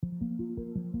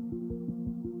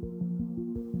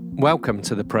Welcome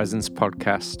to the Presence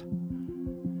Podcast.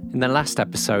 In the last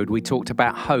episode, we talked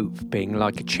about hope being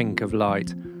like a chink of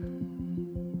light.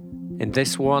 In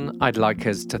this one, I'd like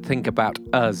us to think about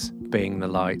us being the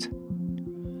light.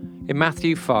 In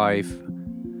Matthew 5,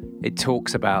 it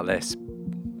talks about this,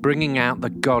 bringing out the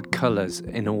God colours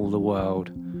in all the world.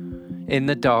 In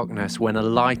the darkness, when a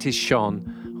light is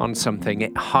shone on something,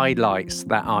 it highlights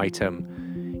that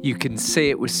item. You can see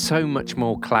it with so much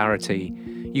more clarity.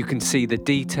 You can see the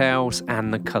details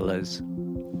and the colours.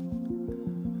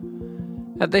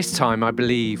 At this time, I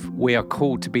believe we are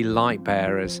called to be light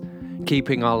bearers,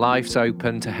 keeping our lives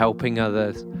open to helping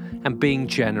others and being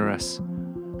generous.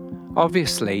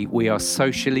 Obviously, we are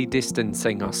socially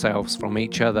distancing ourselves from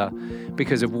each other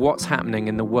because of what's happening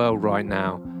in the world right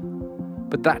now.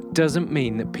 But that doesn't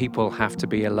mean that people have to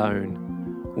be alone.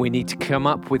 We need to come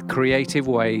up with creative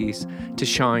ways to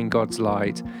shine God's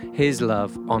light, His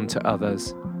love onto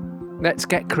others. Let's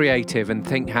get creative and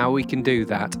think how we can do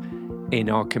that in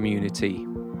our community.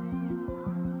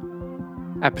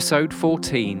 Episode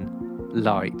 14,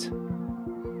 Light.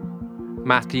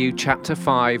 Matthew chapter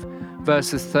 5,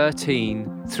 verses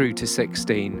 13 through to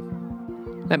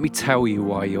 16. Let me tell you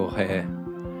why you're here.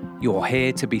 You're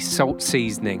here to be salt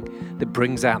seasoning that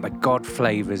brings out the God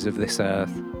flavours of this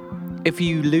earth. If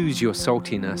you lose your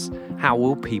saltiness, how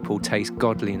will people taste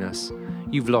godliness?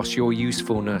 You've lost your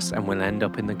usefulness and will end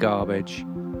up in the garbage.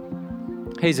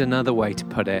 Here's another way to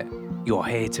put it. You're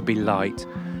here to be light,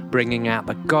 bringing out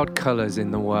the God colours in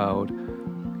the world.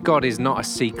 God is not a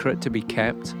secret to be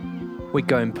kept. We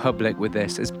go in public with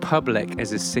this, as public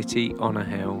as a city on a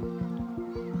hill.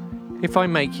 If I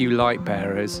make you light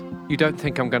bearers, you don't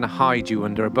think I'm going to hide you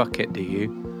under a bucket, do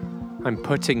you? I'm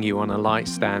putting you on a light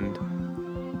stand.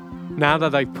 Now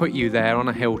that I've put you there on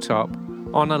a hilltop,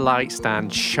 on a light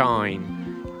stand, shine.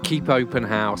 Keep open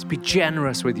house. Be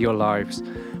generous with your lives.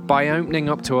 By opening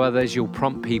up to others, you'll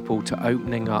prompt people to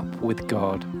opening up with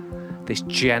God, this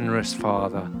generous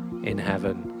Father in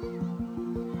heaven.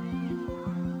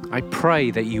 I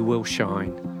pray that you will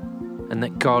shine and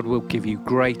that God will give you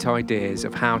great ideas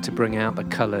of how to bring out the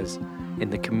colours in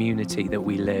the community that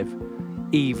we live,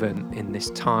 even in this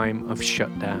time of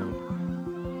shutdown.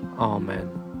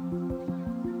 Amen.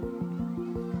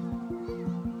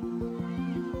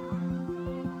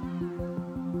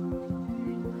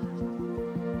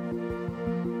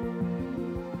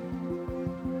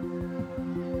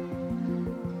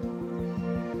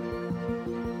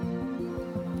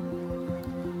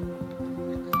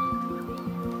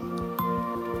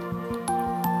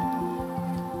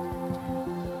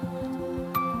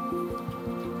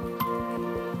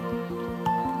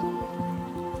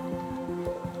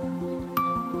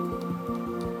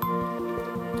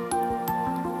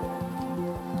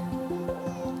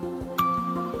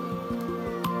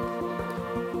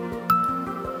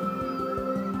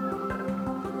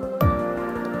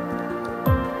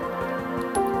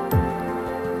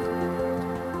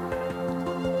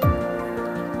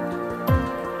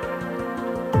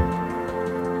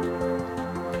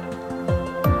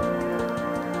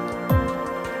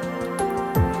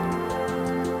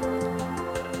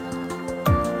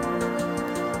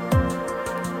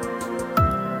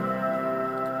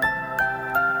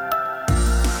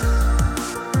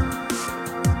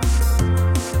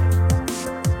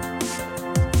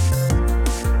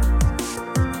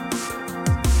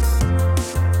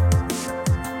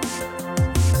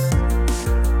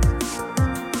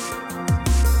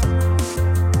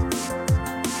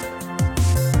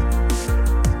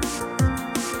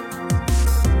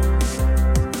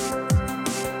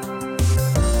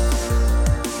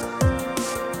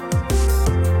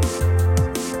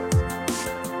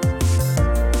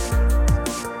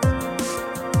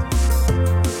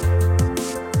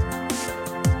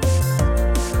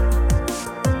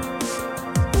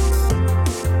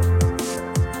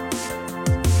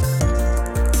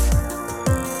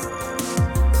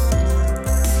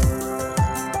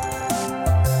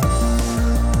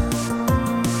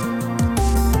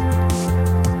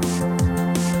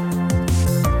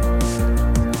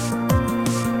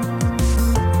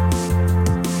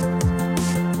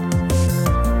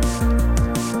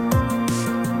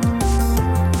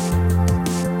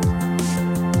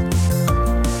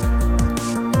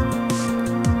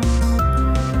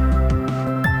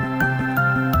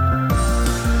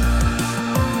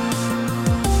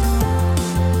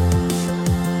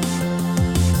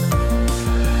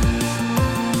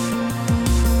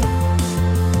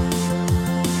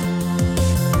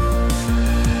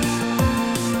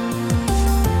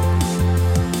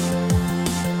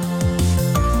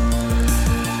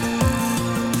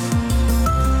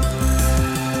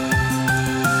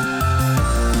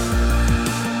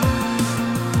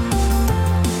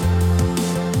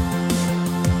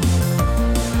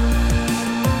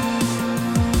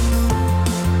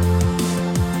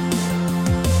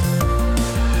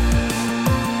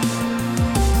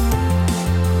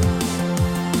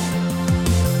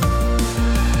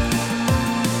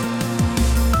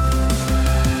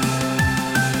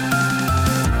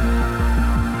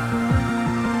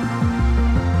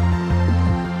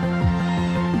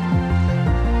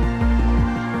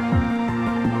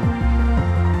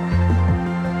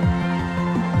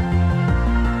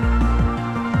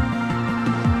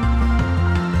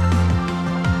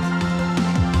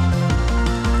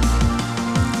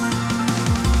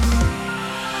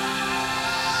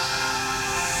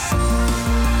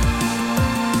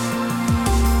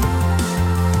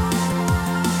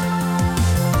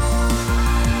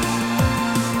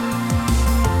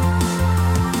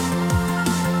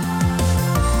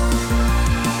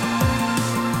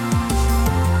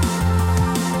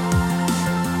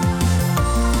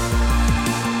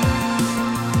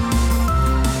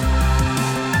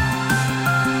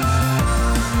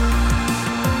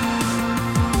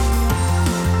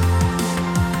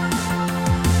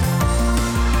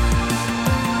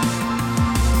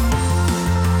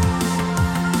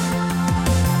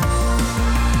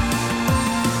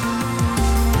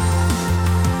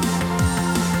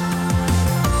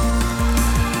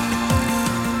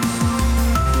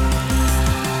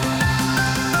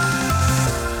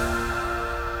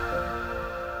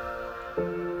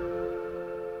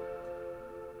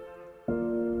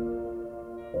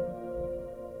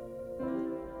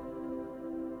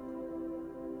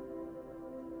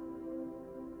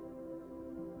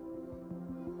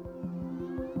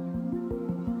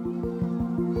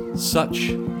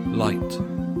 Such light.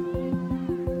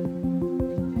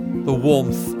 The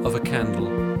warmth of a candle.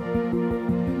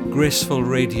 Graceful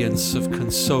radiance of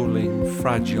consoling,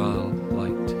 fragile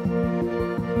light.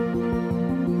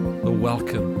 The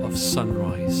welcome of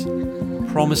sunrise.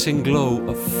 Promising glow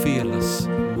of fearless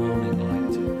morning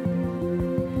light.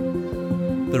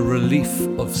 The relief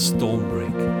of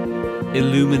stormbreak.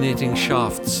 Illuminating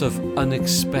shafts of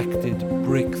unexpected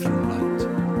breakthrough light.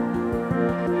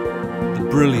 The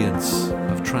brilliance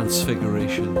of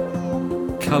transfiguration,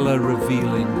 colour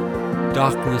revealing,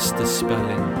 darkness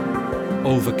dispelling,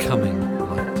 overcoming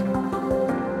light.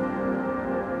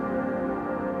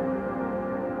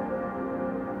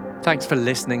 Thanks for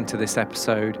listening to this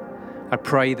episode. I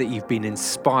pray that you've been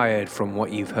inspired from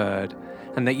what you've heard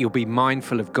and that you'll be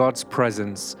mindful of God's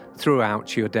presence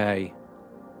throughout your day.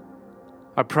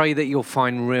 I pray that you'll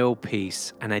find real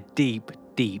peace and a deep,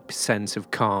 deep sense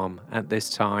of calm at this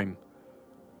time.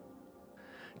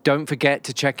 Don't forget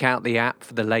to check out the app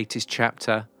for the latest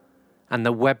chapter and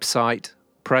the website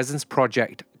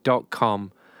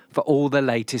presenceproject.com for all the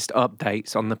latest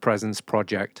updates on the Presence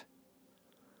Project.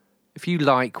 If you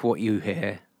like what you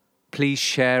hear, please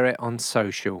share it on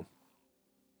social.